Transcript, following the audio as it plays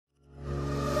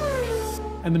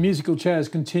And the musical chairs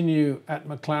continue at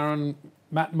McLaren.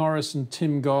 Matt Morris and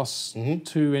Tim Goss,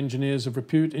 two engineers of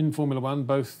repute in Formula One,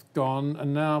 both gone.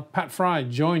 And now Pat Fry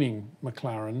joining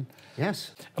McLaren.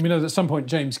 Yes. And we know that at some point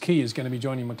James Key is going to be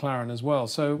joining McLaren as well.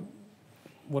 So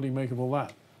what do you make of all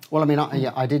that? Well, I mean,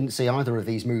 I didn't see either of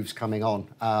these moves coming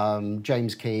on.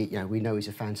 James Key, we know he's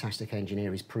a fantastic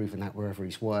engineer. He's proven that wherever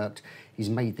he's worked. He's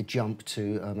made the jump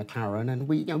to McLaren, and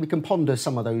we can ponder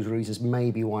some of those reasons,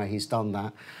 maybe why he's done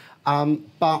that.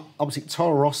 But obviously,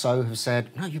 Toro Rosso have said,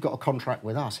 no, you've got a contract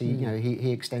with us.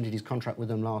 He extended his contract with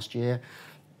them last year.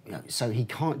 So he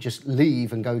can't just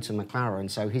leave and go to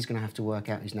McLaren, so he's going to have to work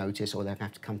out his notice, or they're going to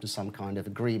have to come to some kind of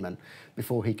agreement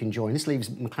before he can join. This leaves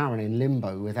McLaren in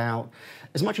limbo without,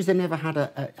 as much as they never had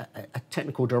a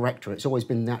technical director, it's always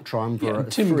been that triumvirate of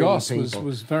Tim three Goss people.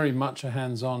 was very much a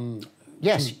hands-on.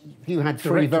 Yes, you had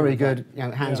three very good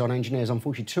hands-on engineers.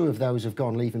 Unfortunately, two of those have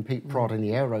gone, leaving Pete Prod in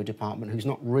the aero department, who's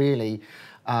not really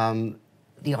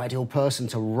the ideal person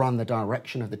to run the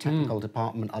direction of the technical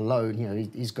department alone.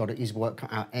 He's got his work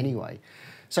cut out anyway.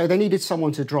 So they needed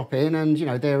someone to drop in, and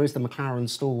there is the McLaren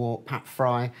stalwart Pat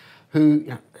Fry, who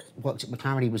worked at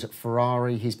McLaren. He was at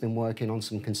Ferrari. He's been working on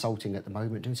some consulting at the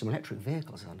moment, doing some electric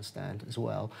vehicles, I understand, as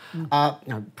well.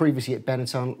 Previously at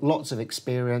Benetton, lots of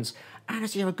experience, and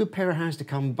it's a good pair of hands to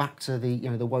come back to the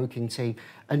the Woking team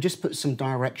and just put some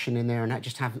direction in there, and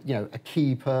just have a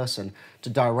key person to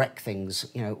direct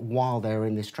things while they're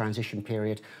in this transition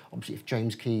period. Obviously, if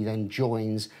James Key then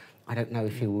joins, I don't know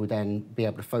if he will then be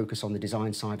able to focus on the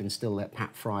design side and still let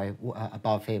Pat Fry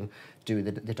above him do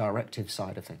the directive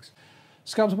side of things.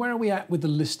 Scubs, where are we at with the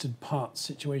listed parts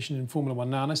situation in Formula One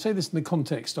now? And I say this in the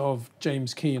context of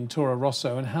James Key and Toro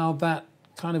Rosso and how that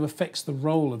kind of affects the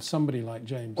role of somebody like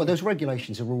James. Well, those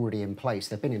regulations are already in place.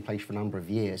 They've been in place for a number of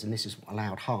years, and this has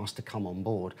allowed Haas to come on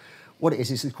board. What it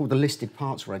is it's called the listed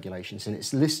parts regulations, and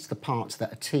it lists the parts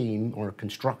that a team or a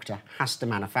constructor has to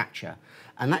manufacture.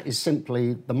 And that is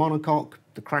simply the monocoque,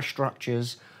 the crash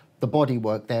structures, the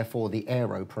bodywork, therefore the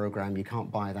aero program, you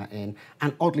can't buy that in,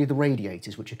 and oddly the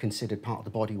radiators, which are considered part of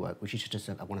the bodywork, which is just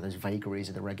one of those vagaries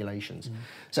of the regulations.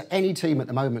 So any team at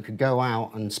the moment could go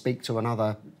out and speak to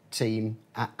another team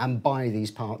and buy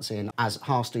these parts in, as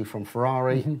Haas do from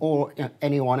Ferrari, or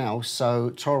anyone else.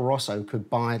 So Toro Rosso could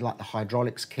buy like the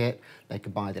hydraulics kit, they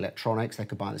could buy the electronics, they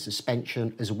could buy the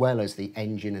suspension, as well as the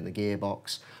engine and the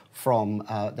gearbox from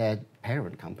their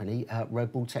parent company,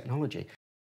 Red Bull Technology.